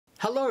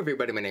Hello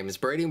everybody, my name is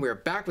Brady and we're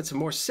back with some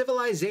more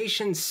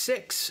Civilization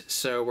 6.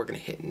 So we're gonna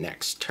hit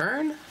next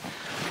turn.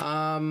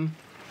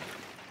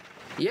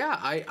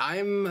 Yeah,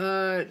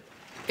 I'm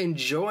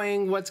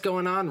enjoying what's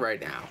going on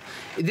right now.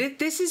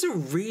 This is a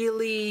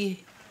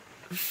really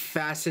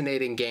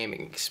fascinating gaming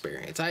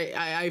experience.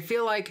 I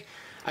feel like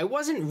I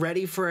wasn't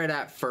ready for it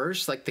at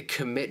first, like the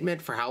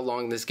commitment for how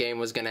long this game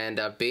was gonna end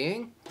up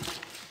being.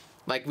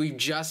 Like we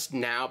just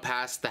now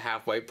passed the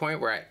halfway point.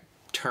 We're at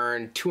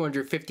turn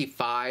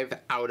 255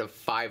 out of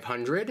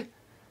 500.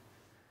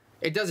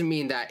 It doesn't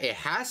mean that it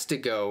has to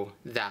go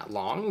that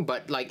long,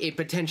 but like it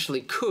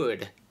potentially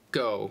could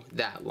go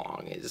that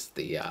long is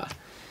the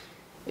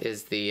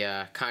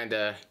kind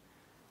of,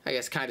 I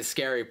guess, kind of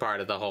scary part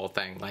of the whole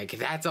thing. Like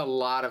that's a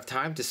lot of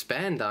time to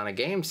spend on a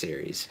game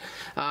series,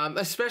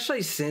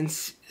 especially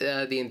since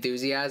the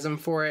enthusiasm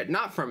for it,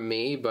 not from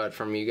me, but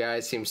from you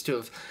guys, seems to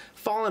have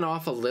fallen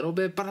off a little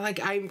bit. But like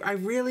I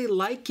really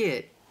like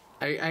it.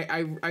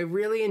 I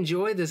really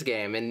enjoy this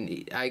game,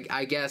 and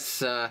I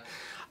guess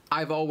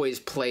I've always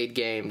played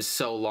games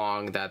so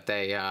long that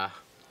they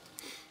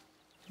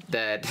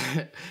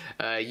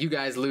you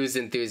guys lose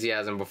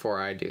enthusiasm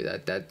before I do.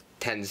 That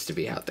tends to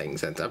be how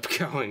things end up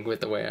going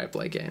with the way I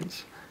play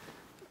games.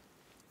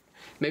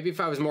 Maybe if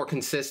I was more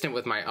consistent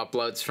with my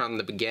uploads from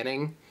the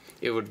beginning,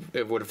 it would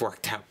have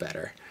worked out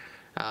better.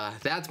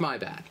 That's my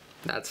bad.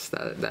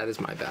 That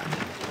is my bad.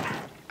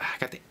 I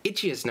got the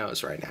itchiest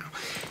nose right now.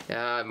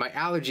 My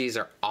allergies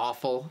are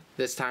awful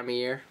this time of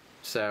year,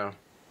 so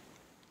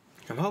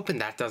I'm hoping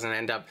that doesn't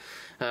end up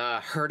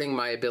hurting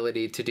my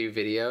ability to do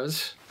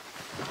videos.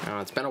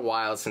 It's been a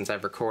while since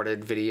I've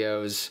recorded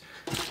videos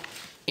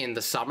in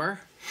the summer.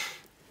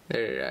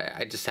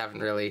 I just haven't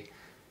really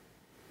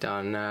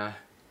done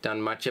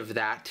much of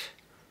that.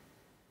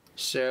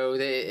 So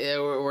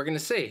we're gonna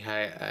see,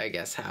 I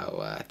guess,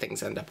 how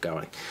things end up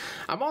going.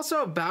 I'm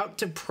also about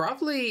to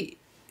probably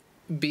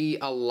be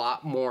a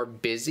lot more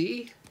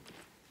busy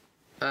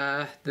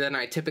than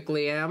I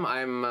typically am.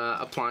 I'm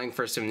applying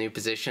for some new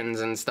positions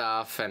and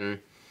stuff, and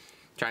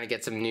trying to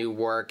get some new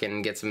work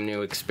and get some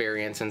new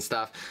experience and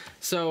stuff.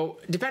 So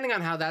depending on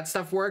how that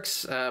stuff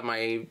works,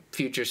 my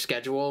future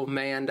schedule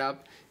may end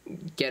up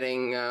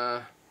getting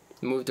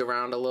moved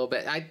around a little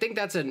bit. I think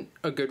that's a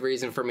good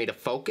reason for me to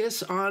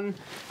focus on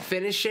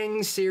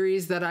finishing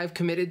series that I've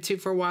committed to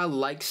for a while,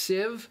 like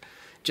Civ,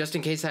 just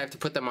in case I have to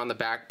put them on the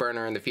back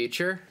burner in the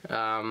future.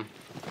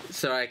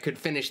 So I could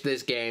finish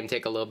this game,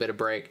 take a little bit of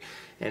break,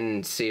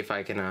 and see if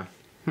I can,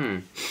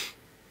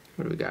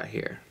 what do we got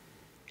here?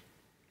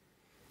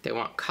 They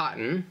want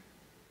cotton.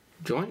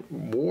 Joint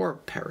War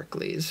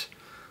Pericles.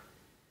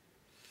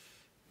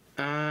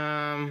 You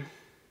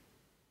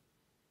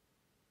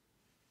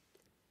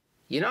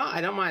know,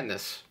 I don't mind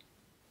this.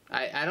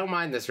 I don't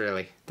mind this,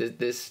 really.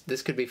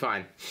 This could be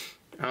fine.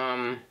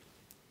 Can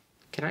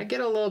I get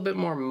a little bit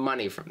more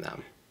money from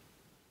them?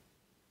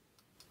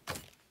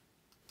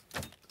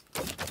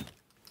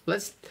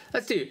 Let's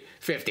do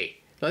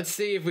 50. Let's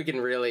see if we can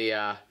really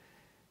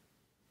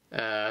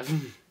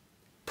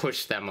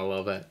push them a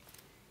little bit.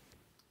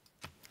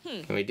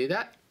 Can we do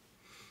that?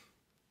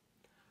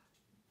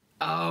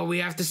 Oh, we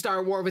have to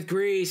start war with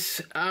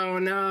Greece. Oh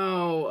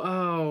no.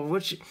 Oh,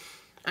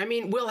 I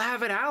mean, we'll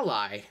have an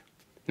ally.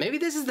 Maybe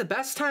this is the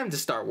best time to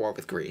start war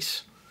with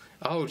Greece.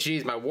 Oh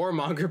geez, my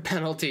warmonger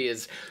penalty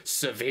is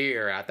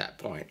severe at that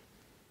point.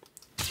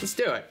 Let's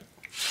do it.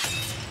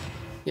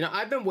 You know,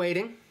 I've been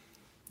waiting.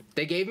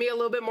 They gave me a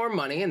little bit more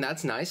money, and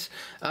that's nice.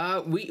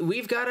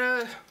 We've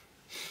gotta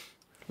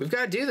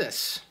do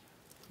this.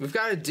 We've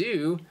gotta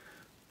do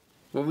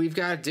what we've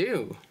gotta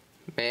do,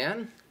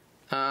 man.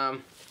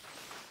 Oh.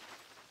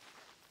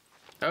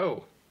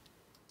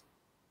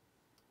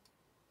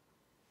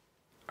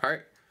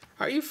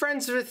 Are you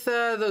friends with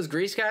those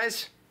Greece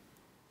guys?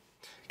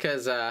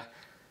 Because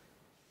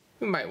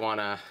we might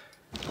want to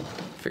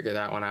figure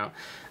that one out.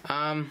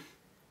 Are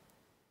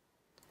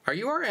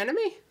you our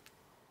enemy?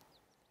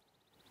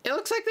 It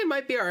looks like they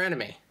might be our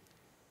enemy.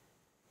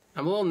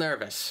 I'm a little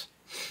nervous.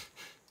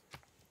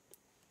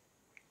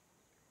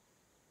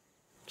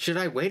 Should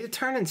I wait a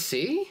turn and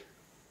see?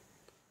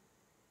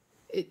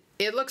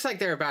 It looks like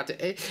they're about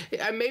to...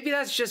 maybe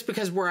that's just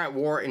because we're at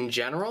war in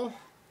general.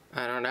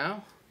 I don't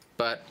know.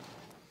 But,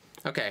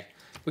 okay.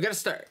 We gotta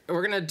start.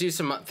 We're gonna do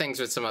some things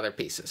with some other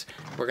pieces.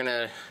 We're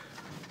gonna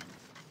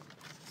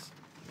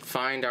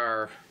find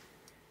our...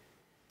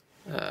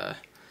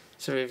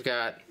 so we've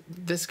got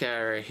this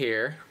guy right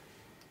here.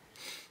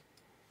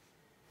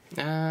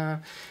 Yeah,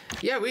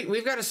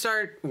 we've got to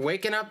start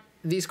waking up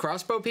these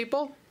crossbow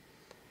people.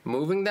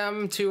 Moving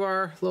them to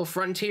our little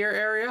frontier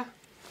area.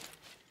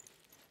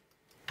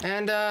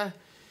 And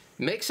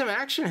make some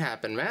action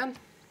happen, man.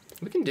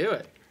 We can do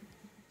it.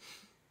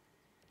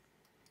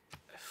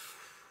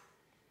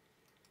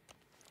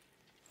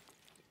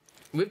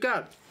 We've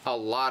got a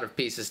lot of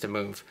pieces to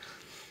move.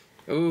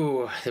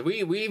 Ooh,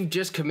 we've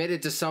just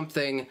committed to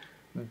something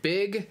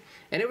big,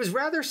 and it was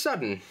rather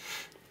sudden.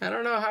 I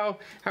don't know how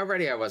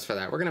ready I was for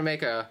that. We're gonna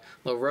make a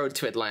little road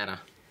to Atlanta.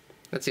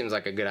 That seems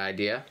like a good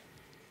idea.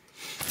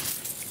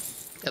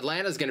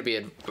 Atlanta's going to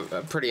be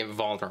pretty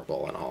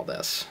vulnerable in all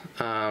this.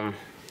 I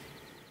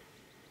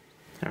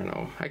don't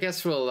know. I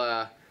guess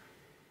we'll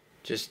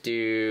just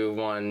do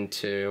one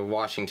to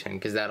Washington,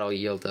 because that'll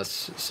yield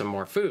us some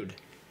more food.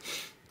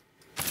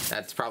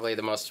 That's probably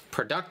the most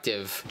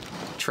productive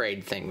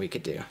trade thing we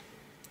could do.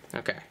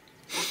 Okay.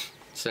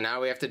 So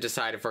now we have to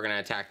decide if we're going to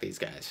attack these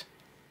guys.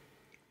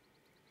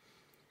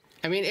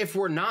 I mean, if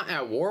we're not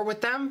at war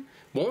with them,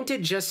 won't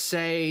it just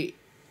say,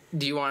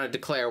 do you want to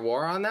declare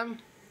war on them?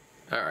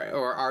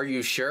 Or are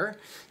you sure?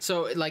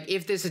 So, like,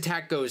 if this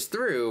attack goes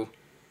through,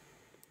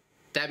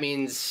 that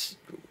means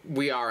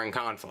we are in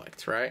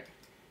conflict, right?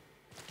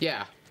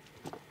 Yeah.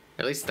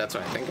 At least that's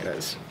what I think it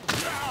is.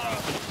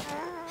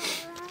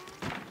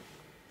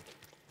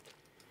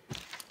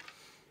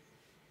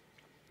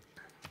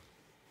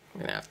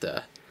 We're gonna have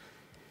to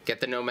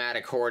get the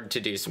nomadic horde to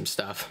do some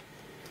stuff.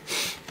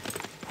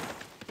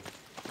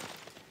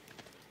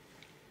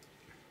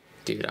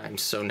 Dude, I'm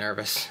so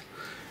nervous.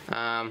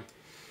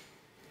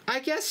 I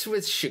guess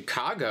with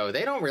Chicago,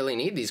 they don't really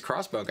need these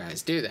crossbow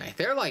guys, do they?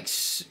 They're like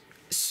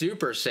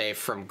super safe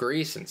from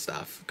Greece and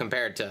stuff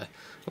compared to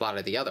a lot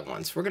of the other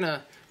ones. We're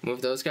gonna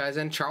move those guys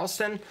in.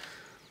 Charleston.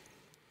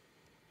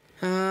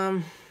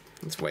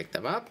 Let's wake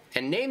them up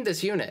and name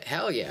this unit.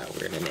 Hell yeah,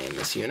 we're gonna name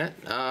this unit.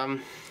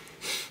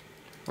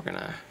 We're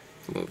gonna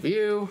move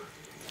you.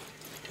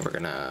 We're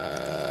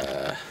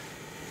gonna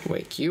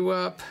wake you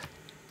up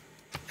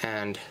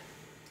and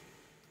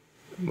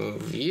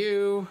move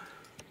you.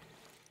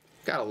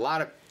 Got a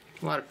lot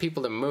of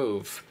people to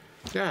move.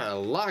 Got a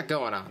lot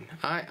going on.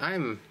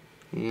 I'm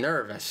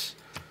nervous.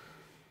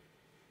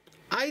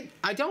 I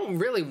don't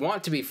really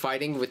want to be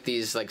fighting with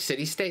these like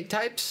city-state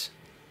types.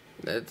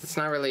 That's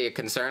not really a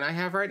concern I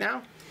have right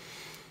now.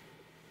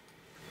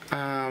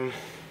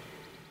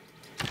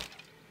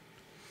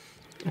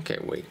 Okay,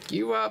 wake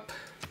you up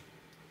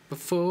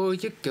before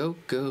you go.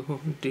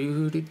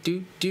 Do.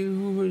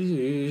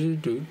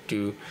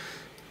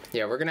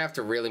 Yeah, we're gonna have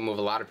to really move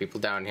a lot of people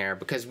down here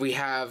because we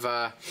have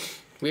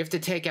to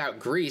take out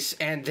Greece,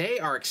 and they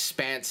are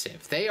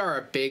expansive. They are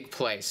a big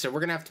place, so we're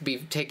gonna have to be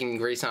taking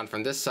Greece on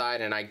from this side,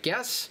 and I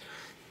guess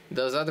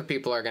those other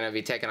people are gonna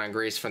be taking on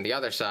Greece from the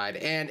other side.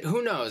 And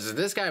who knows?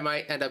 This guy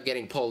might end up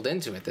getting pulled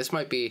into it. This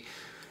might be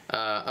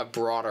a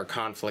broader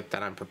conflict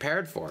that I'm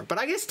prepared for. But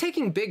I guess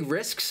taking big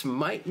risks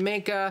might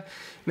make the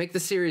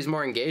series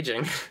more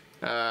engaging.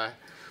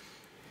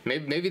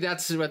 Maybe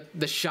that's what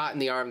the shot in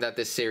the arm that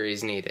this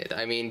series needed.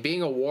 I mean,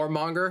 being a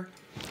warmonger,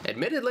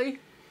 admittedly,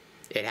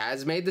 it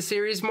has made the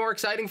series more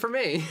exciting for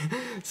me.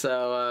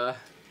 So,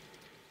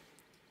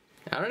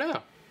 I don't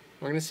know.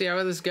 We're going to see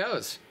how this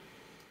goes.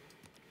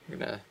 We're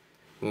going to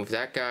move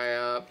that guy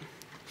up.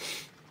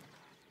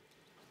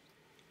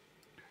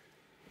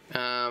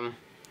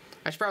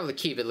 I should probably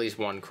keep at least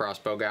one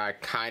crossbow guy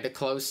kind of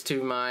close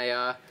to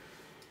my,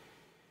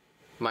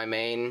 my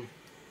main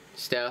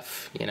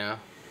stuff, you know,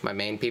 my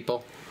main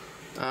people.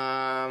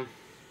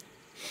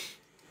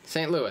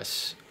 St.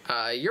 Louis,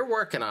 you're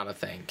working on a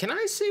thing. Can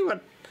I see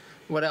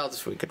what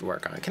else we could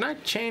work on? Can I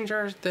change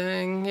our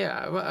thing?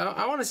 Yeah,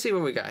 I want to see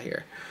what we got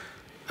here.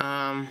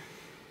 I'm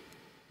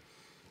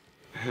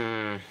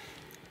a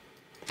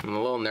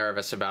little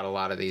nervous about a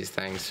lot of these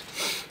things.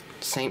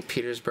 St.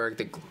 Petersburg,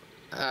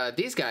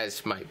 these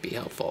guys might be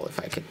helpful if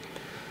I could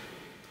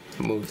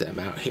move them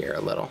out here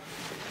a little.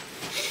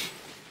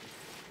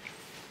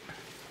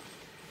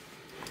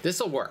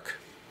 This'll work.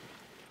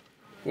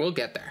 We'll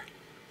get there.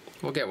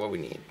 We'll get what we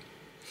need.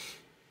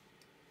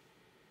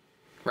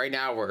 Right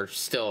now, we're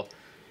still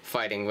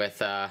fighting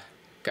with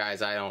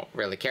guys I don't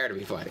really care to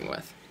be fighting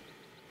with.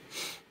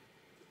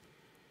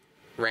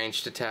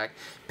 Ranged attack.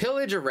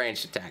 Pillage or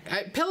ranged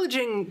attack?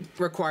 Pillaging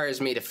requires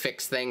me to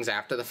fix things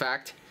after the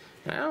fact,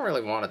 and I don't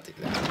really want to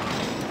do that.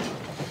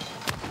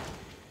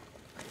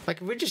 Like,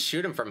 if we just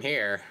shoot him from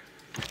here,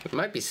 it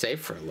might be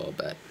safe for a little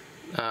bit.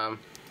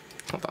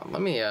 Hold on,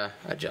 let me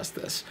adjust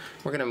this.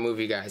 We're gonna move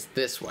you guys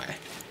this way.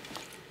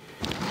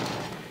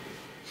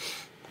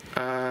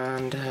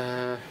 And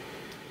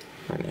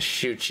we're gonna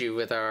shoot you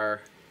with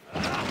our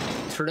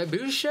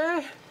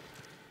trebuchet.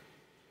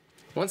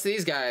 Once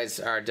these guys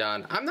are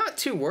done, I'm not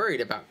too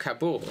worried about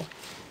Kabul.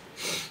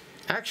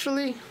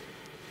 Actually,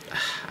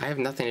 I have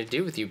nothing to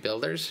do with you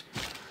builders.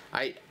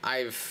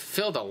 I've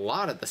filled a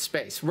lot of the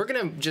space. We're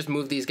gonna just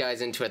move these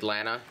guys into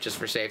Atlanta just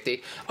for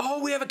safety.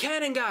 Oh, we have a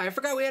cannon guy. I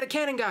forgot we had a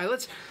cannon guy.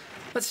 Let's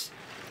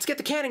get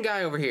the cannon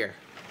guy over here.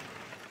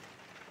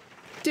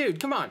 Dude,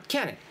 come on,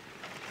 cannon.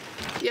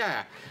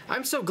 Yeah,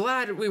 I'm so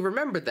glad we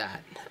remembered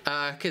that,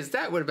 because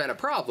that would have been a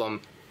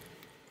problem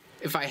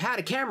if I had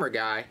a cannon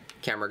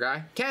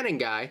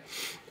guy,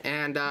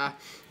 and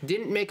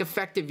didn't make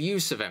effective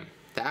use of him.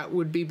 That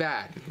would be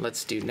bad.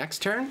 Let's do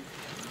next turn.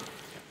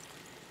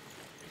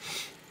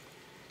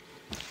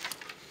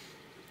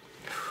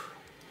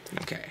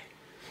 Okay.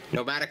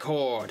 Nomadic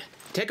horde.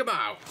 Take him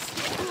out.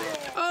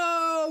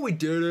 Oh, we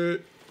did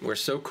it. We're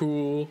so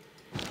cool.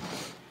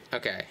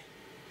 Okay.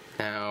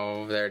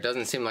 Now, there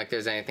doesn't seem like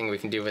there's anything we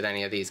can do with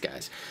any of these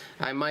guys.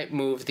 I might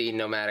move the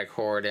nomadic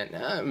horde,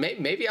 and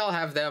maybe I'll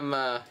have them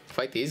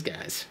fight these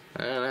guys.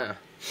 I don't know.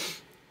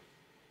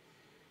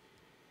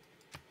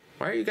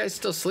 Why are you guys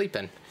still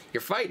sleeping?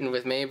 You're fighting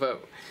with me,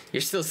 but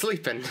you're still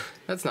sleeping.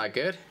 That's not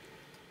good.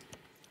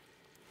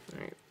 All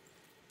right.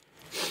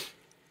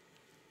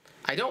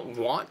 I don't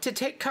want to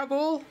take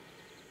Kabul,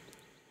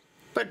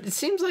 but it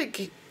seems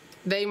like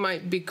they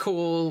might be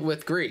cool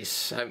with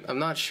Greece. I'm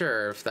not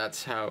sure if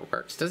that's how it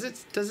works. Does it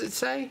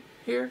say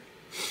here?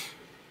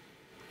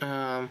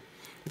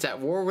 It's at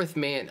war with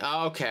me, and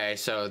oh, okay,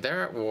 so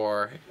they're at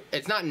war.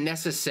 It's not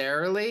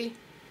necessarily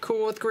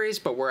cool with Greece,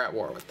 but we're at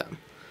war with them.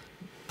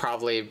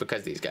 Probably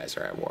because these guys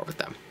are at war with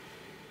them.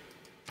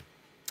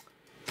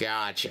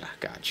 Gotcha.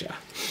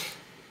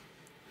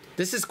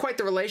 This is quite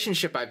the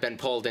relationship I've been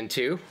pulled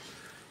into,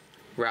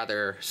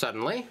 rather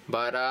suddenly,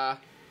 but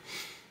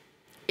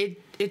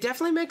it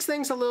definitely makes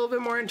things a little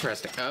bit more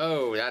interesting.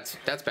 Oh, that's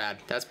bad.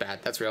 That's bad.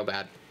 That's real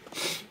bad.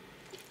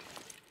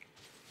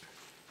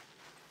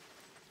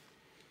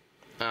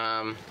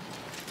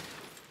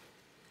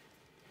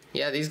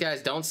 Yeah, these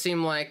guys don't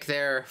seem like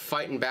they're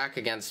fighting back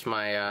against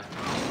my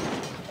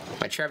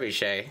my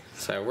trebuchet,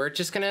 so we're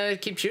just gonna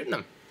keep shooting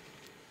them.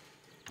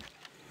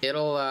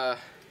 It'll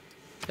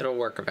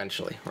work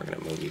eventually. We're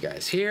gonna move you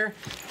guys here.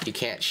 You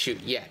can't shoot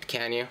yet,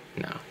 can you?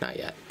 No, not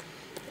yet.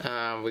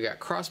 We got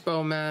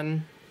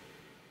crossbowmen.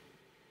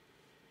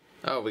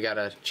 Oh, we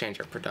gotta change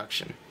our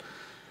production.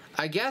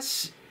 I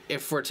guess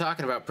if we're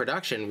talking about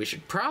production, we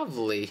should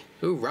probably...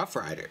 Ooh, Rough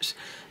Riders.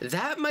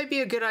 That might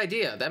be a good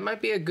idea. That might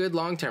be a good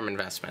long-term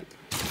investment.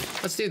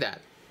 Let's do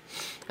that.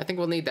 I think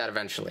we'll need that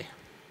eventually.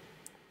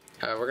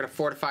 We're gonna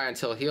fortify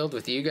until healed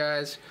with you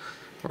guys.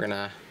 We're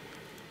gonna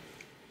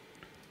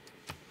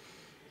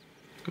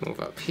move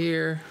up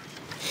here.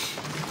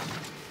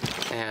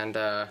 And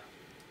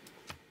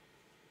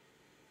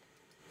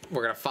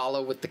we're gonna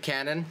follow with the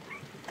cannon,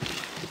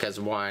 because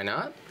why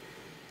not?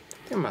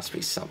 There must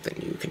be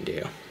something you can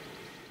do.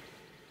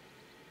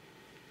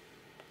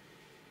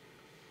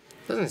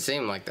 Doesn't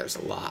seem like there's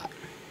a lot.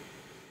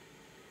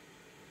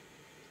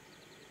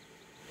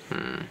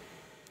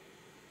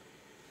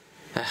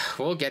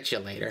 We'll get you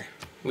later.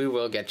 We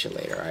will get you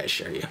later, I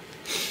assure you.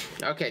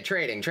 Okay,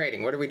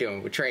 trading. What are we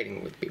doing? We're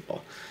trading with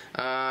people.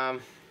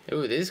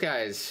 Ooh, these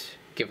guys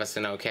give us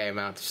an okay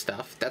amount of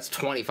stuff. That's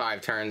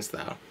 25 turns,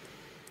 though.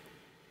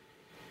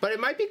 But it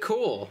might be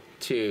cool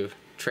to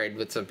trade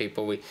with some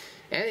people. And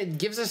it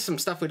gives us some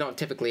stuff we don't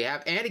typically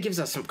have, and it gives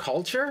us some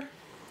culture.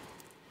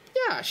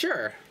 Yeah,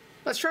 sure.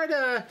 Let's try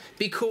to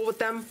be cool with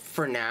them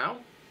for now.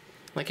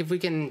 Like, if we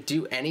can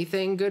do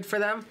anything good for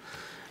them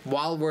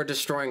while we're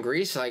destroying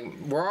Greece. Like,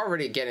 we're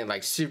already getting,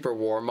 like, super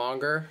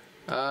warmonger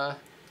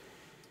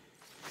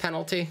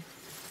penalty.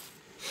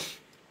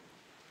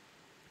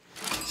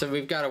 So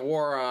we've got a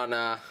war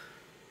on...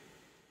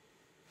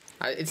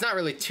 it's not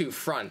really two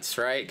fronts,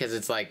 right? Because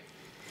it's, like,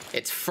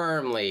 it's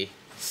firmly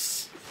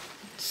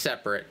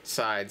separate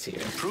sides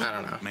here. I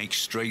don't know. Make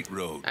straight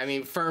roads. I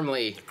mean,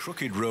 firmly...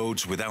 Crooked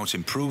roads without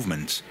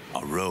improvement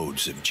are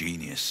roads of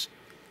genius.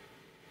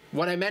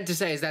 What I meant to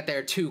say is that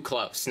they're too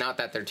close, not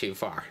that they're too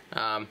far.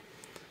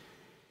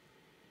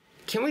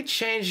 Can we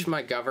change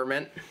my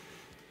government?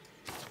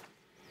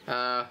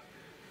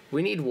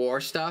 We need war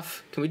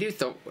stuff. Can we do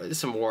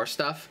some war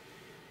stuff?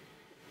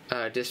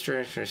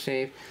 District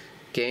receive.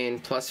 Gain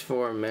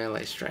 +4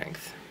 melee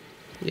strength.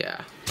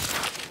 Yeah.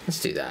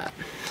 Let's do that.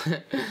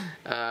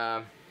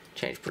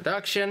 Change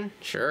production.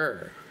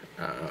 Sure.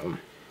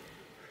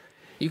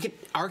 You can...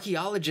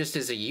 Archaeologist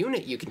is a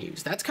unit you can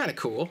use. That's kind of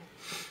cool.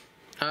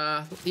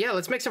 Yeah,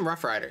 let's make some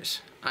Rough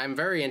Riders. I'm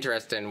very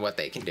interested in what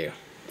they can do.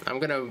 I'm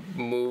gonna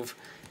move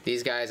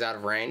these guys out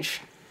of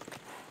range.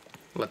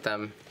 Let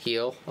them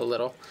heal a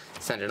little.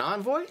 Send an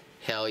envoy?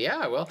 Hell yeah,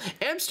 I will.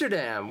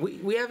 Amsterdam!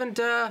 We haven't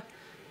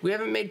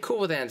made cool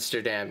with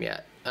Amsterdam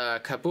yet.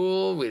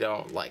 Kabul, we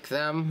don't like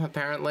them,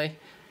 apparently.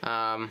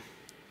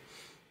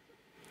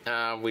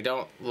 We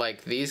don't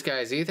like these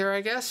guys either, I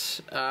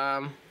guess.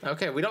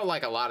 Okay, we don't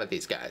like a lot of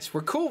these guys.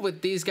 We're cool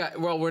with these guys.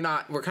 Well, we're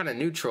not. We're kind of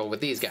neutral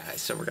with these guys,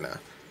 so we're gonna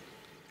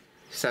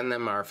send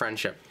them our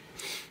friendship.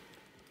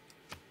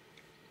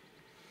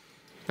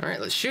 All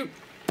right, let's shoot.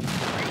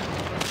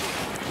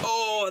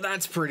 Oh,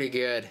 that's pretty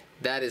good.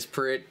 That is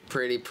pretty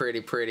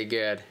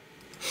good.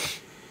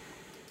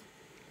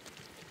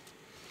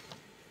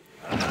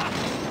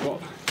 Whoa.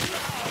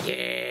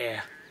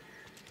 Yeah.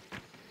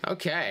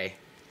 Okay.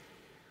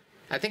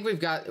 I think we've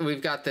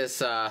got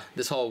this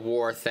this whole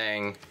war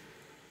thing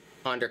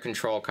under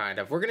control, kind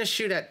of. We're gonna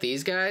shoot at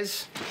these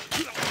guys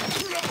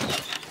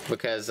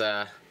because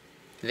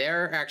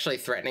they're actually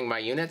threatening my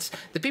units.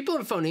 The people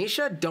in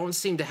Phoenicia don't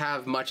seem to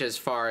have much as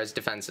far as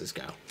defenses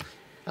go.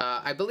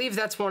 I believe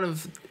that's one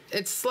of...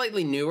 It's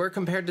slightly newer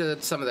compared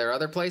to some of their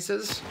other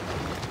places.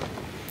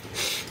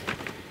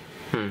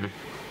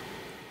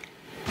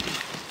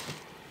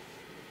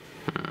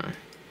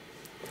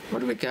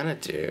 What are we gonna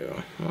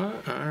do?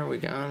 What are we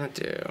gonna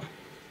do?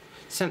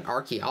 Send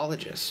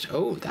archaeologist.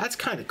 Oh, that's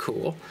kind of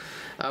cool.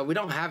 We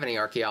don't have any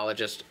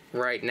archaeologists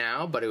right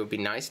now, but it would be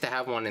nice to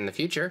have one in the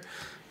future.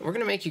 We're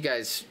gonna make you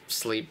guys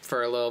sleep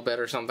for a little bit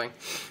or something.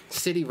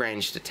 City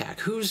ranged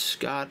attack. Who's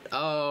got?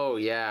 Oh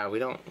yeah, we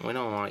don't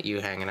want you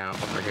hanging out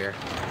over here.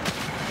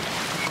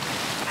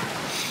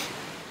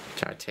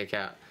 Try to take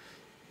out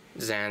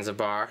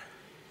Zanzibar.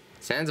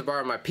 Zanzibar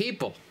are my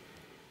people.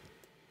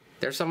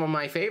 They're some of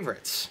my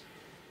favorites.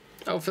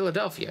 Oh,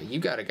 Philadelphia, you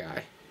got a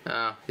guy.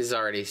 Oh, he's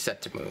already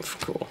set to move.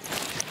 Cool.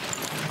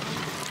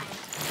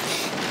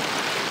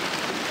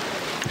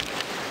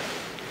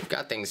 We've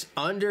got things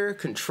under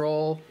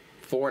control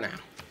for now.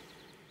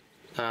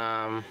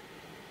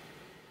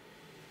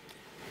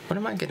 What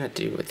am I gonna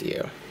do with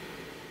you?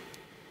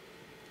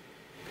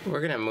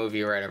 We're gonna move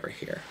you right over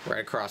here,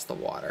 right across the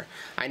water.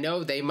 I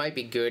know they might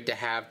be good to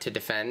have to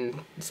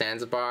defend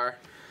Zanzibar,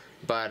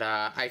 but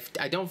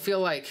I don't feel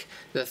like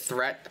the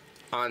threat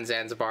on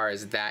Zanzibar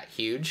is that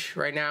huge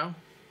right now.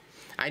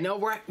 I know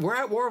we're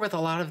at war with a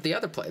lot of the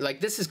other places.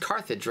 Like, this is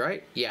Carthage,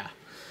 right? Yeah.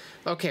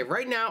 Okay,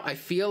 right now I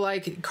feel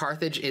like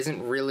Carthage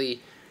isn't really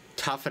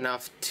tough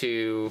enough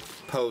to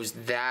pose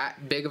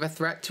that big of a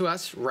threat to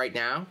us right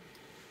now,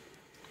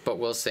 but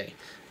we'll see.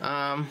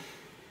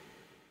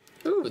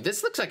 Ooh,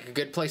 this looks like a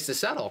good place to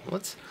settle.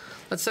 Let's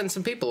send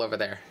some people over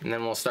there, and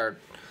then we'll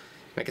start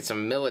making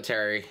some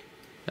military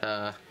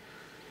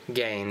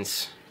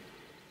gains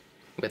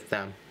with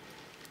them.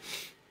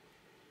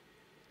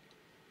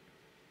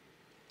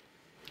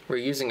 We're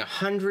using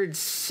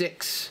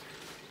 106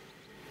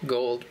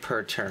 gold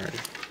per turn.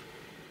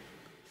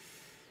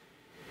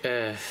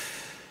 That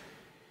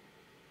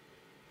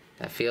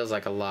feels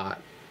like a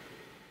lot.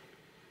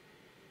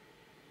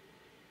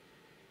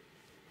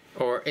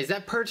 Or is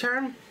that per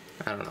turn?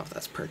 I don't know if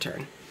that's per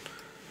turn.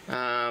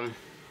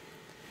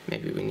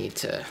 Maybe we need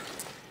to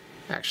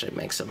actually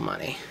make some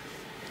money.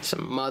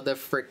 Some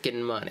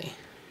mother-frickin' money.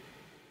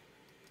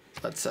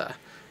 Let's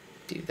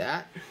do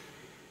that.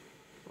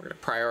 We're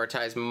gonna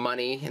prioritize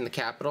money in the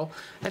capital.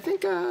 I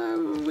think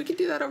we could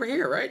do that over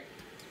here, right?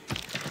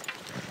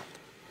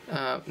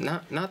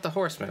 Not the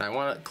Horsemen. I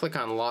want to click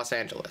on Los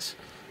Angeles.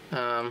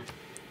 Yeah,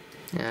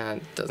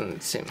 it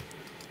doesn't seem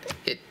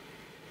it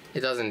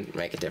doesn't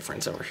make a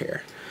difference over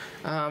here.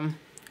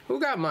 Who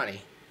got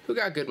money? Who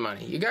got good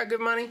money? You got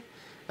good money?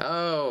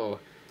 Oh,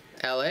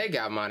 LA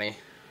got money.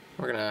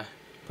 We're gonna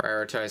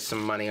prioritize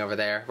some money over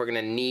there. We're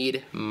gonna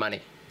need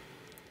money.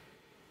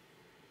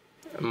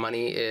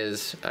 Money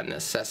is a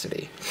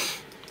necessity.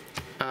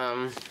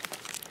 Oh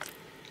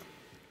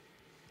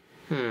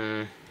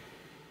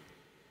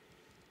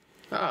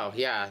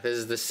yeah, this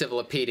is the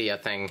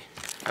Civilopedia thing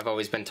I've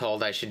always been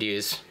told I should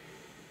use.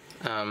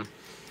 How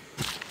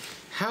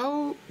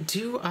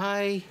do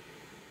I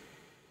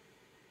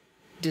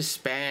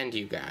disband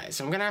you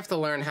guys? I'm gonna have to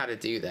learn how to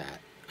do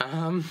that.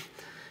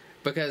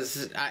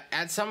 Because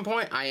at some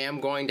point I am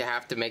going to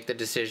have to make the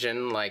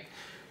decision, like,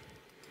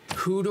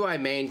 who do I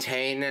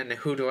maintain and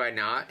who do I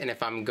not? And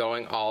if I'm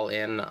going all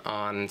in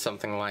on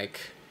something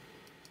like,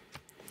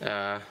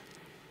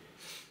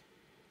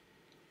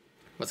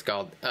 what's it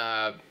called?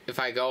 If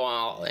I go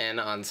all in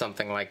on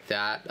something like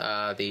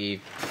that, the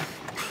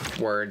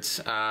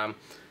words, on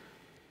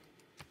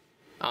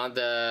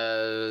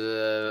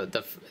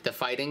the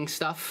fighting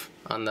stuff,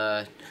 on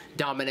the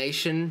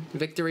domination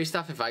victory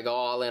stuff, if I go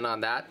all in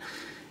on that,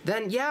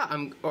 then yeah,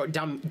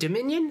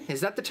 Dominion?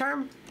 Is that the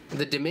term?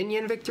 The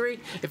Dominion victory?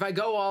 If I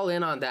go all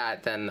in on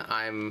that, then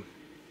I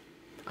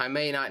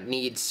may not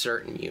need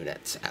certain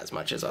units as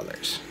much as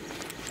others.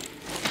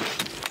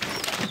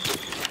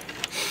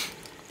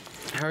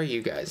 How are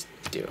you guys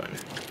doing?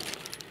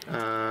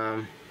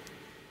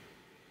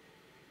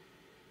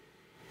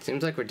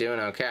 Seems like we're doing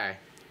okay.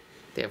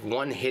 They have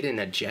one hidden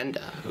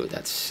agenda. Ooh,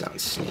 that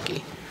sounds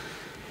sneaky.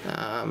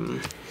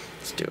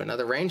 Let's do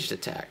another ranged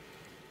attack.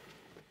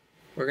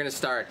 We're gonna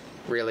start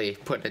really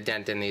putting a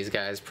dent in these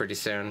guys pretty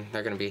soon.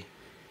 They're gonna be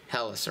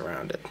hella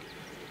surrounded.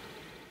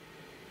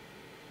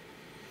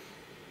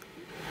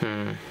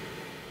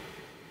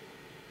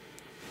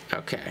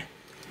 Okay,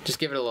 just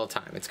give it a little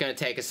time. It's gonna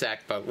take a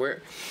sec, but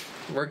we're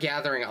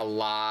gathering a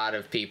lot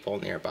of people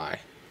nearby.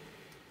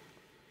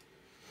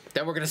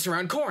 Then we're gonna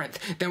surround Corinth.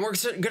 Then we're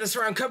gonna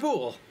surround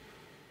Kabul.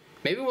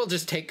 Maybe we'll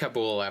just take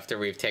Kabul after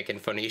we've taken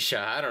Phoenicia.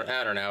 I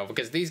don't know,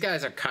 because these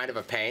guys are kind of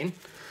a pain.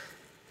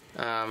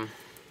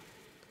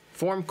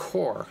 Form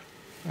core.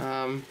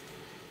 How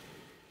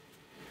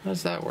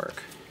does that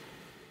work?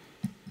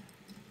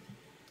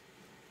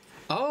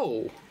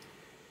 Oh.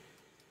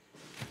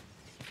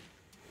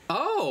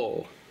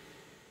 Oh.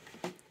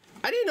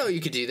 I didn't know you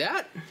could do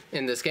that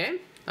in this game.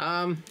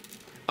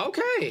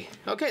 Okay.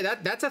 Okay,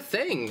 that's a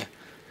thing.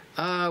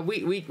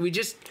 We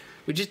just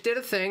did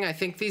a thing. I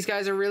think these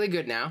guys are really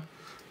good now.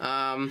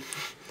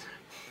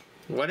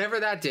 Whatever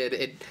that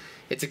did,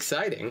 it's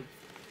exciting.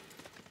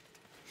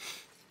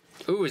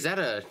 Ooh, is that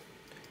a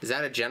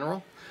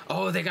general?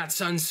 Oh, they got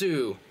Sun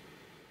Tzu.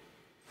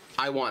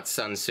 I want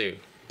Sun Tzu.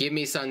 Give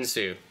me Sun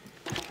Tzu.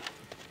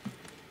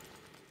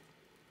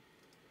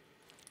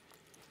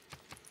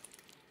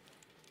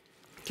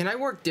 Can I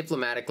work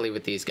diplomatically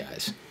with these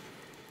guys?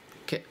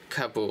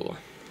 Kabul.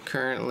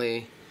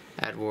 Currently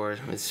at war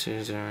with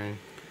Suzerain.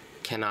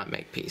 Cannot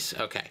make peace.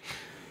 Okay.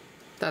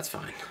 That's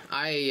fine.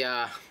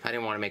 I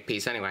didn't want to make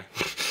peace anyway.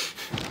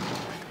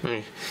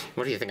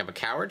 What do you think? I'm a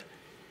coward?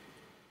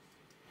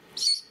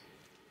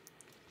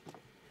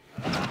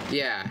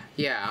 Yeah,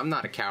 I'm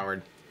not a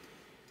coward.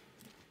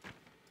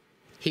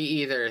 He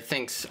either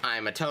thinks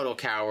I'm a total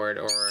coward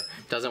or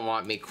doesn't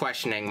want me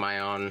questioning my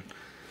own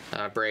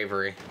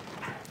bravery.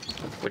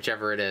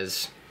 Whichever it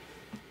is,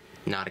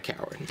 not a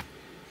coward.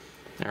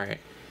 Alright.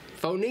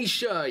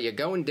 Phoenicia, you're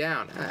going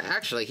down.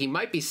 Actually, he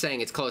might be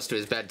saying it's close to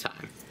his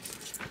bedtime.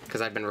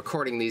 Because I've been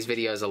recording these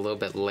videos a little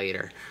bit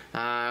later.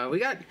 We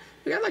got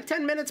like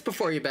 10 minutes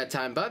before your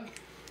bedtime, bud.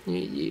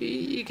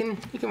 You can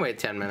wait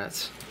 10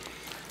 minutes.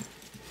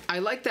 I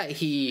like that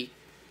he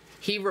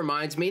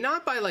reminds me,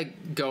 not by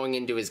like going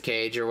into his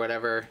cage or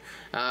whatever,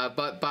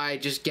 but by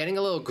just getting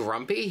a little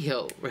grumpy.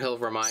 He'll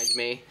remind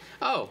me,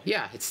 oh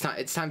yeah, it's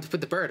time to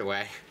put the bird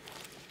away.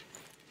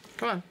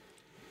 Come on,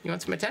 you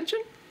want some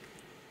attention?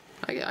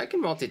 I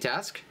can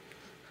multitask.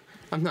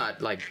 I'm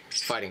not like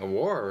fighting a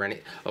war or any.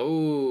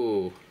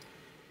 Oh,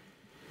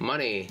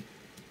 money.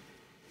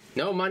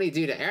 No money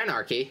due to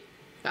anarchy.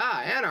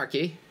 Ah,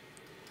 anarchy.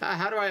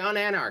 How do I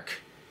unanarch?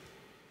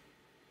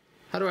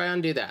 How do I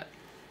undo that?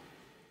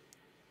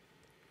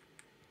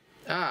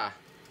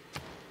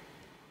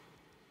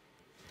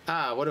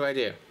 What do I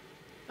do?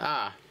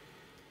 Oh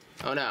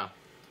no.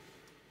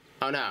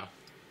 Oh no.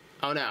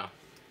 Oh no.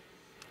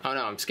 Oh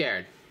no, I'm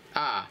scared.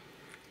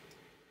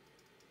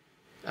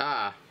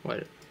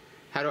 What?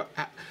 How do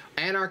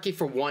anarchy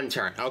for one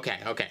turn?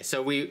 Okay,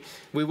 so we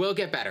will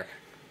get better.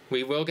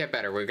 We will get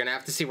better. We're gonna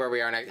have to see where we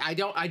are next.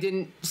 I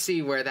didn't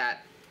see where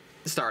that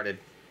started.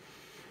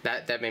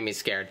 That made me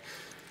scared.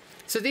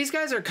 So these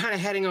guys are kind of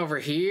heading over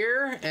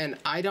here, and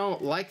I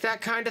don't like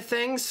that kind of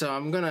thing, so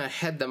I'm gonna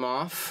head them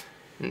off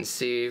and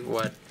see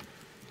what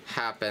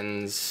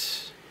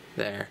happens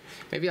there.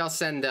 Maybe I'll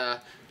send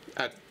a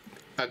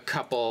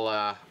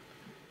couple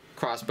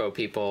crossbow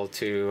people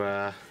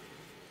to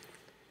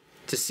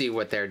see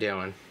what they're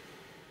doing.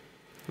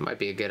 It might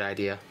be a good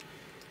idea.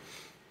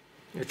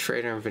 Your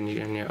trader in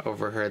Virginia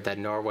overheard that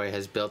Norway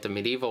has built a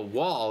medieval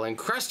wall in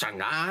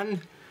Kristiansand.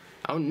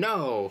 Oh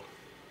no!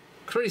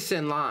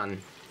 Kristiansand.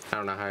 I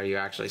don't know how you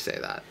actually say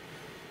that.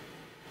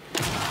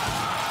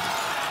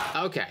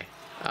 Okay.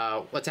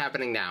 What's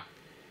happening now?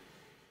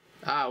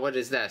 What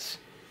is this?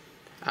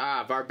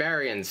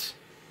 Barbarians.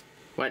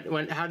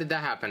 How did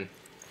that happen?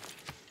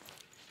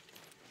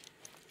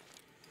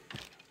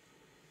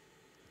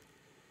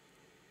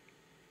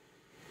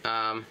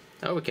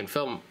 Oh, we can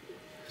form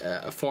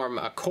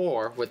a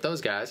core with those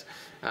guys.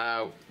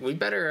 We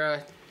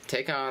better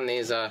take on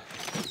these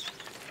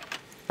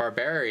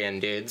barbarian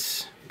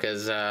dudes,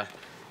 because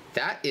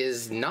that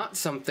is not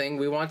something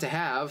we want to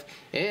have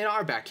in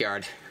our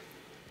backyard.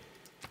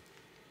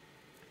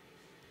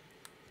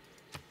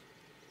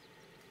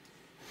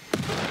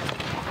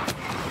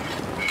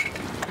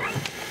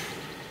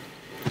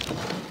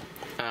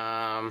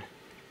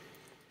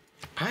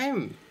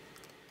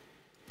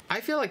 I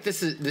feel like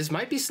this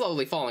might be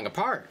slowly falling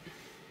apart.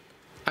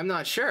 I'm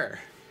not sure.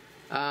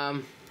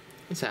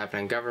 What's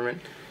happening? Government.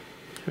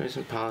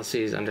 Recent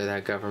policies under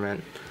that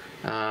government.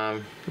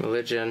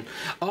 Religion.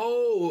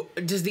 Oh,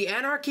 does the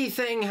anarchy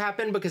thing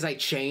happen because I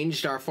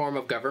changed our form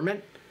of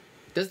government?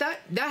 Does that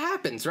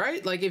happens,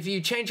 right? Like if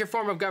you change your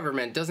form of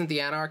government, doesn't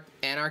the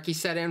anarchy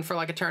set in for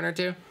like a turn or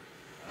two?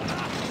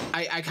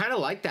 I kind of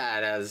like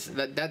that as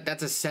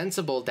that's a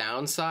sensible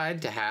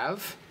downside to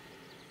have.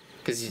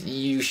 Because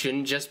you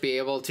shouldn't just be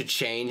able to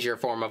change your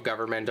form of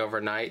government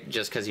overnight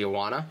just because you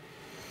wanna.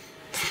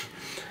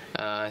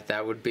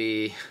 That would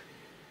be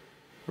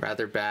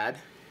rather bad.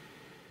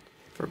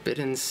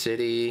 Forbidden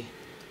City.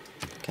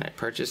 Can I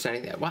purchase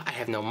anything? Well, I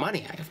have no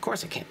money. Of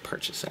course I can't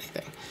purchase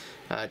anything.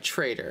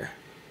 Trader.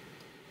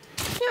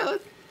 Yeah,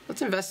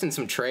 let's invest in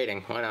some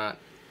trading. Why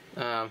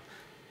not?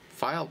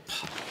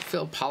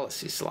 Fill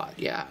policy slot.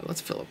 Yeah, let's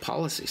fill a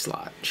policy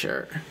slot.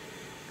 Sure.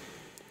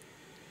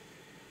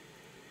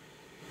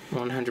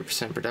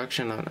 100%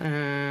 production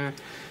on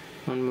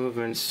one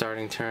movement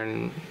starting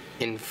turn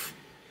in.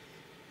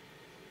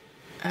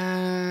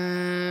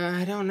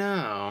 I don't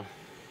know.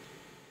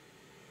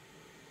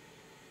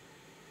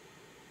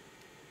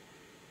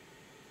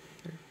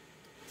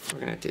 We're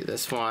gonna do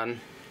this one,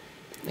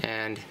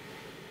 and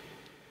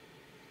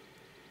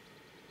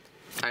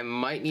I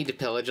might need to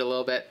pillage a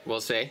little bit. We'll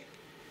see.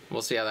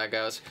 We'll see how that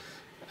goes.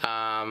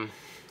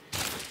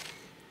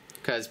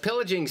 Because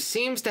pillaging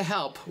seems to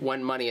help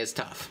when money is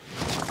tough.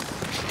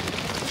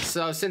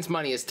 So since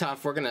money is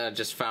tough, we're gonna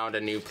just found a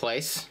new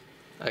place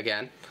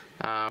again.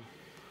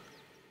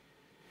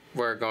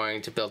 We're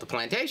going to build a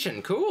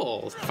plantation.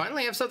 Cool.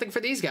 Finally have something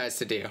for these guys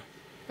to do.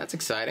 That's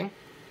exciting.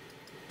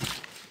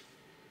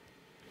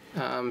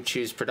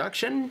 Choose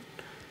production.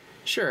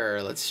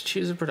 Sure, let's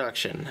choose a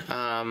production.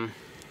 I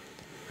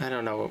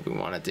don't know what we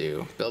want to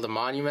do. Build a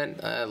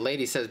monument.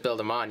 Lady says build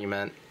a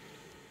monument.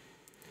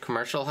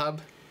 Commercial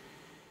hub.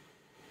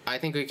 I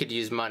think we could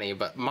use money,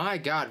 but my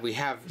God, we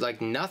have like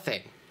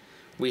nothing.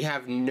 We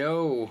have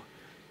no...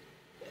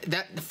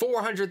 That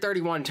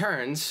 431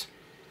 turns,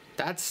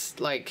 that's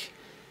like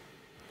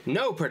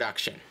no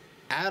production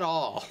at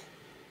all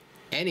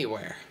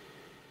anywhere.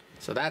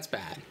 So that's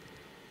bad.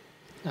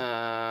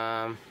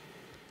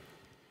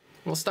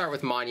 We'll start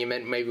with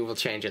Monument. Maybe we'll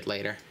change it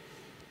later.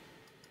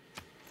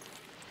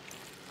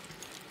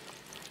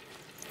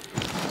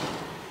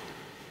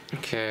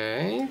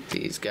 Okay,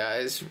 these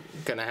guys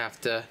gonna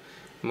have to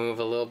move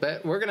a little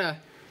bit. We're gonna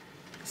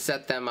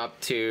set them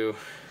up to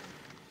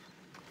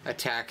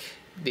attack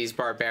these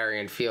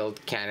barbarian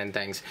field cannon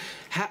things.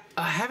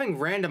 Having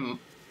random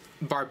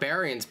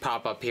barbarians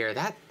pop up here,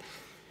 that,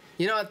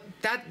 you know,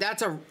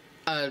 that's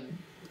a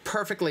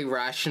perfectly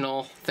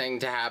rational thing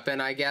to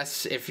happen, I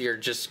guess, if you're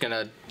just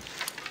gonna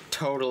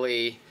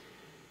totally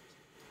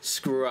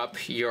screw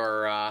up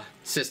your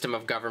system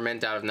of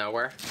government out of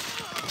nowhere.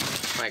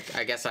 Like,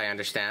 I guess I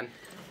understand.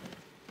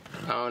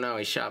 Oh no,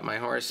 he shot my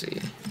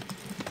horsey.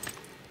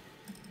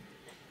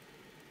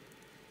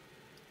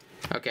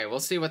 Okay, we'll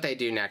see what they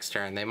do next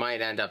turn. They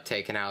might end up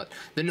taking out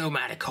the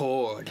Nomadic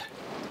Horde,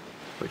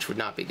 which would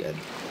not be good.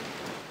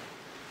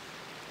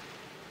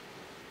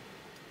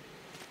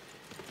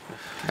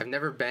 I've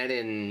never been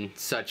in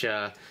such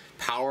a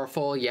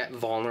powerful yet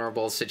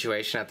vulnerable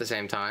situation at the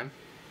same time.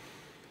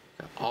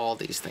 Got all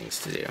these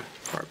things to do.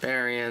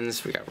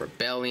 Barbarians, we got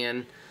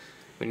Rebellion.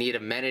 We need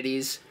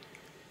amenities.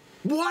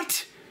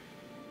 What?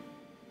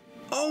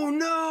 Oh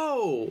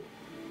no!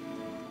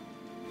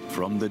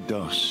 From the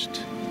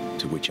dust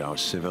to which our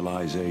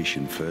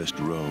civilization first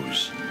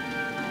rose,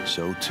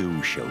 so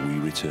too shall we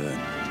return.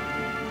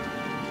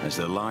 As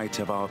the light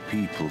of our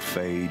people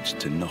fades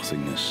to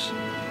nothingness,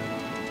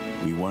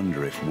 we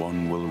wonder if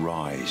one will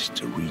rise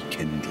to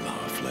rekindle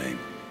our flame.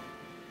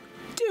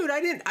 Dude,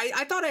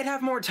 I thought I'd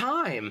have more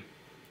time.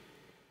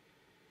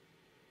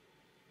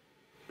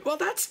 Well,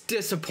 that's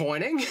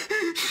disappointing.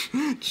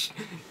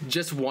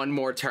 Just one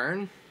more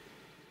turn?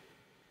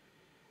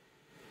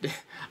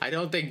 I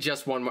don't think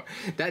just one more...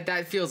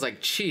 That feels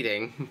like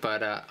cheating,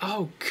 but,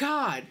 oh,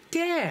 god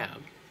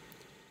damn.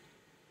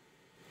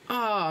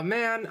 Oh,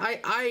 man,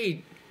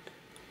 I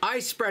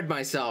spread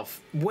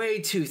myself way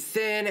too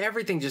thin.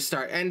 Everything just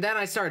started... And then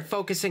I started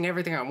focusing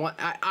everything on one...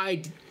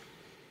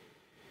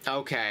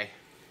 Okay.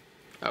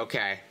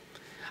 Okay.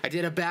 I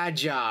did a bad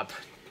job.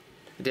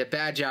 Did a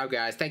bad job,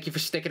 guys. Thank you for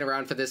sticking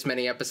around for this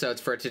many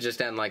episodes for it to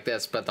just end like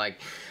this, but, like,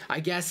 I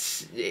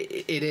guess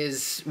it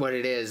is what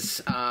it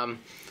is.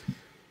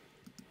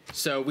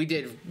 So we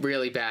did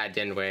really bad,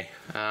 didn't we?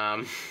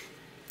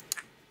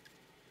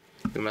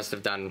 We must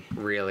have done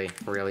really,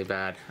 really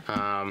bad.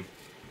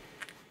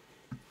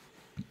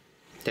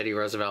 Teddy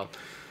Roosevelt.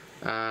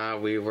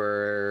 We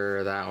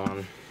were that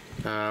one.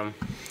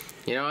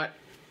 You know what?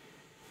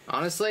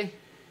 Honestly,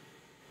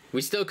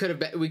 we still could have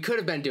been, we could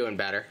have been doing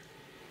better,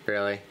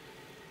 really.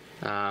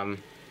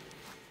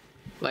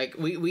 Like,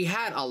 we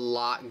had a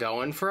lot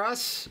going for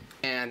us,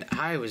 and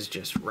I was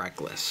just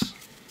reckless.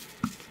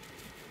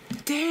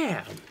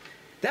 Damn,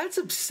 that's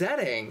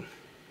upsetting.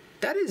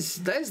 That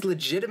is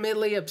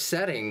legitimately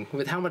upsetting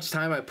with how much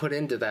time I put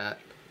into that.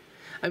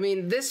 I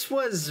mean, this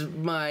was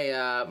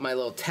my my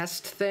little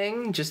test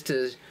thing, just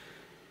to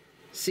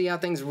see how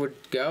things would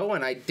go,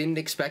 and I didn't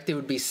expect it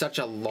would be such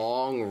a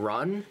long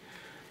run.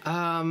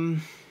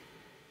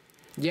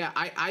 Yeah,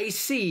 I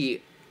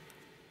see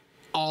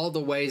all the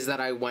ways that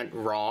I went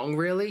wrong,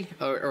 really,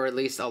 or at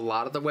least a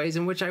lot of the ways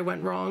in which I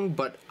went wrong,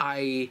 but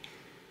I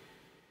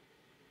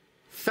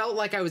felt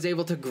like I was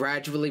able to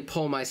gradually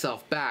pull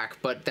myself back,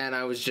 but then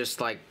I was just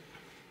like,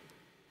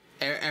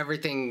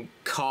 everything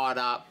caught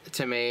up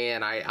to me,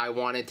 and I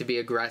wanted to be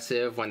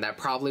aggressive when that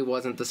probably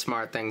wasn't the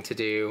smart thing to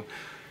do.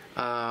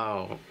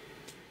 Oh,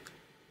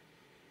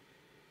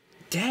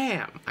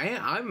 damn!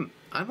 I'm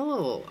a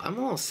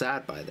little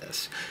sad by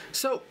this.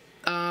 So,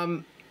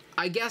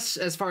 I guess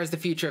as far as the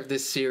future of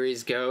this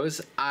series goes,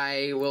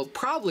 I will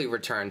probably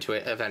return to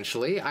it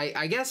eventually.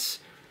 I guess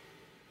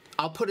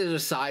I'll put it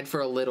aside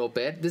for a little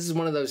bit. This is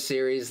one of those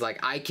series, like,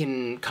 I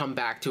can come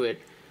back to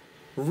it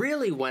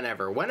really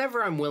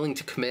whenever I'm willing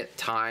to commit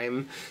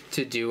time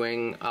to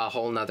doing a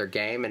whole nother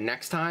game. And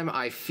next time,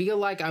 I feel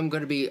like I'm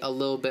going to be a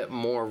little bit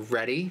more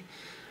ready.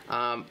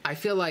 I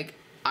feel like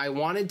I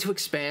wanted to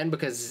expand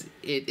because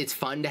it's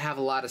fun to have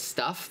a lot of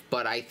stuff,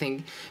 but I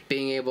think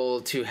being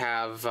able to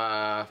have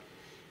a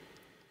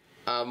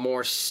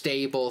more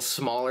stable,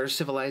 smaller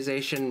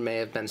civilization may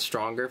have been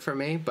stronger for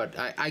me. But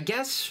I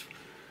guess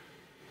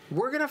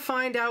we're going to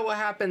find out what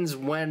happens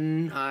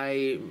when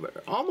I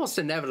almost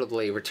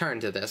inevitably return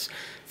to this.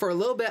 For a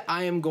little bit,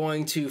 I am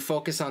going to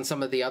focus on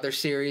some of the other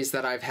series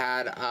that I've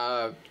had.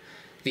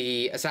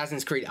 The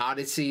Assassin's Creed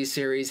Odyssey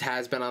series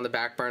has been on the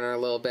back burner a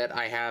little bit.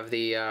 I have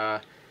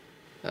the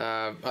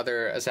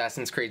other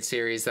Assassin's Creed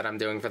series that I'm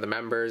doing for the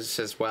members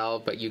as well,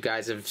 but you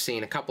guys have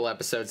seen a couple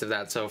episodes of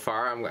that so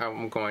far.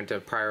 I'm going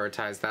to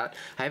prioritize that.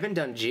 I haven't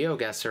done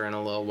GeoGuessr in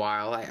a little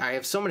while. I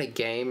have so many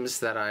games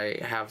that I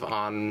have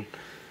on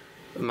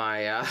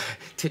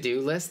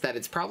to-do list that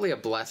it's probably a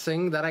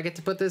blessing that I get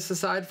to put this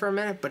aside for a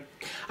minute, but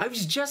I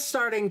was just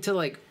starting to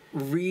like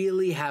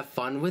really have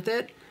fun with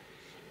it,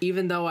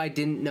 even though I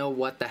didn't know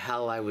what the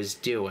hell I was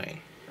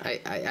doing.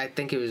 I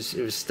think it was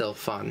still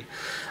fun.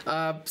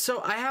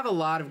 So I have a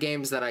lot of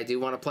games that I do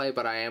want to play,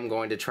 but I am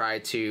going to try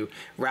to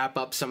wrap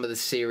up some of the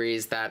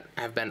series that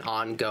have been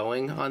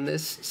ongoing on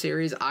this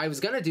series. I was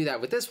going to do that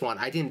with this one.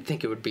 I didn't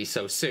think it would be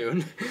so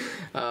soon.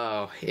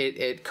 Oh,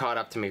 it caught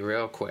up to me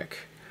real quick.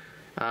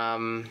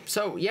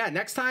 So yeah,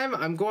 next time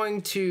I'm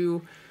going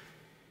to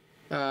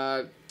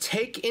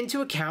take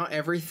into account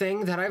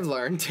everything that I've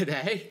learned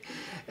today,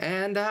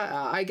 and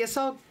I guess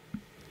I'll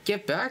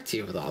get back to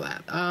you with all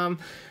that.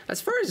 As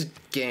far as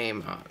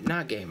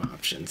not game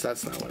options,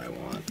 that's not what I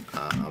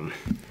want.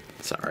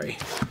 Sorry.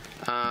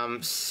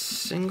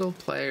 Single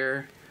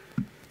player.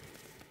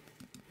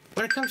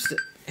 When it comes to,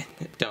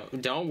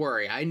 don't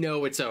worry, I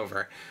know it's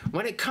over.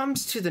 When it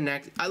comes to the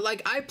next,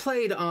 I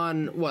played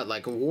on what,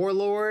 like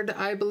Warlord,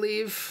 I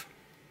believe.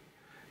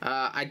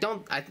 I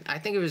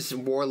think it was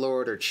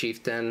Warlord or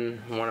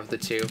Chieftain, one of the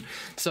two.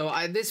 So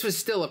this was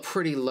still a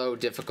pretty low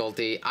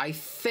difficulty. I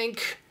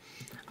think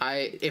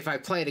if I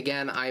play it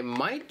again, I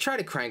might try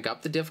to crank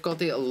up the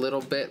difficulty a little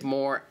bit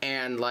more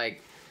and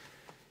like,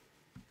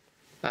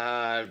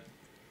 I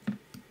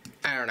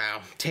don't know,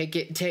 take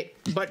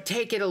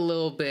it a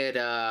little bit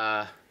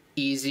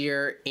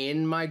easier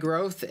in my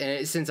growth,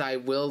 and since I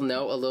will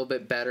know a little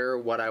bit better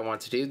what I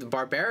want to do. The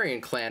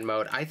Barbarian Clan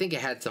mode, I think it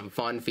had some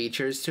fun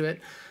features to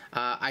it.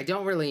 I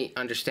don't really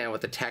understand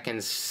what the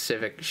Tekken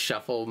Civic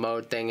Shuffle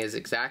mode thing is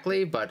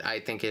exactly, but I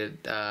think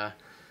it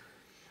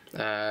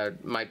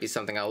might be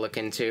something I'll look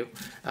into.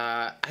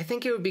 I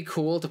think it would be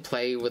cool to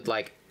play with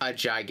like a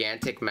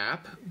gigantic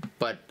map,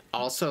 but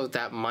also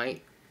that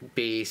might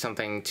be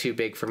something too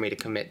big for me to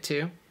commit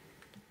to.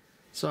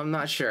 So I'm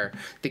not sure.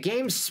 The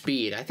game's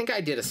speed, I think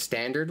I did a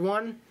standard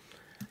one.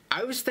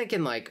 I was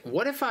thinking like,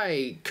 what if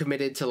I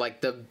committed to like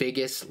the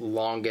biggest,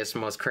 longest,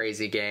 most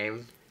crazy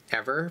game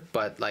ever?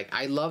 But like,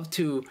 I love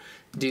to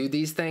do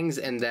these things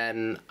and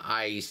then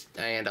I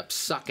end up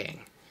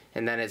sucking.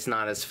 And then it's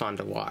not as fun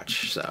to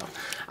watch. So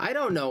I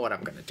don't know what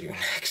I'm gonna do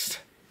next.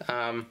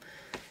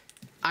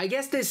 I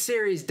guess this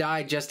series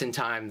died just in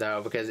time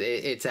though, because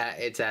it's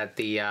at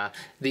the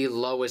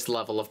lowest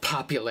level of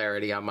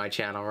popularity on my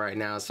channel right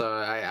now. So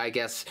I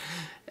guess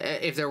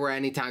if there were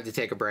any time to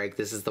take a break,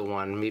 this is the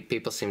one.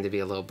 People seem to be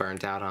a little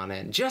burnt out on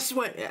it. Just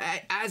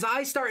as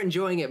I start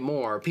enjoying it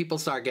more, people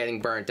start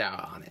getting burnt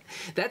out on it.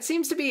 That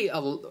seems to be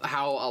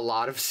how a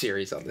lot of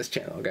series on this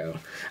channel go.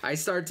 I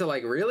start to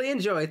like really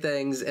enjoy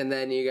things, and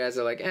then you guys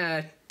are like,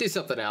 do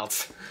something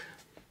else.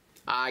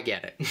 I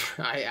get it.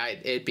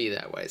 It'd be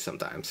that way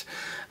sometimes.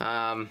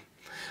 All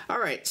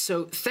right,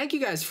 so thank you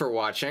guys for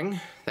watching.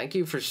 Thank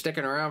you for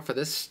sticking around for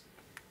this.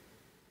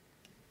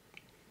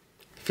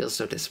 I feel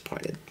so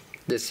disappointed.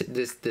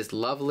 This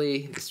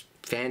lovely, this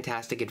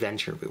fantastic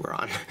adventure we were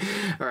on.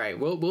 All right,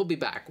 we'll be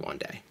back one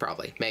day,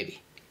 probably,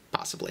 maybe,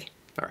 possibly.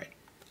 All right,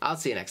 I'll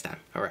see you next time.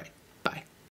 All right.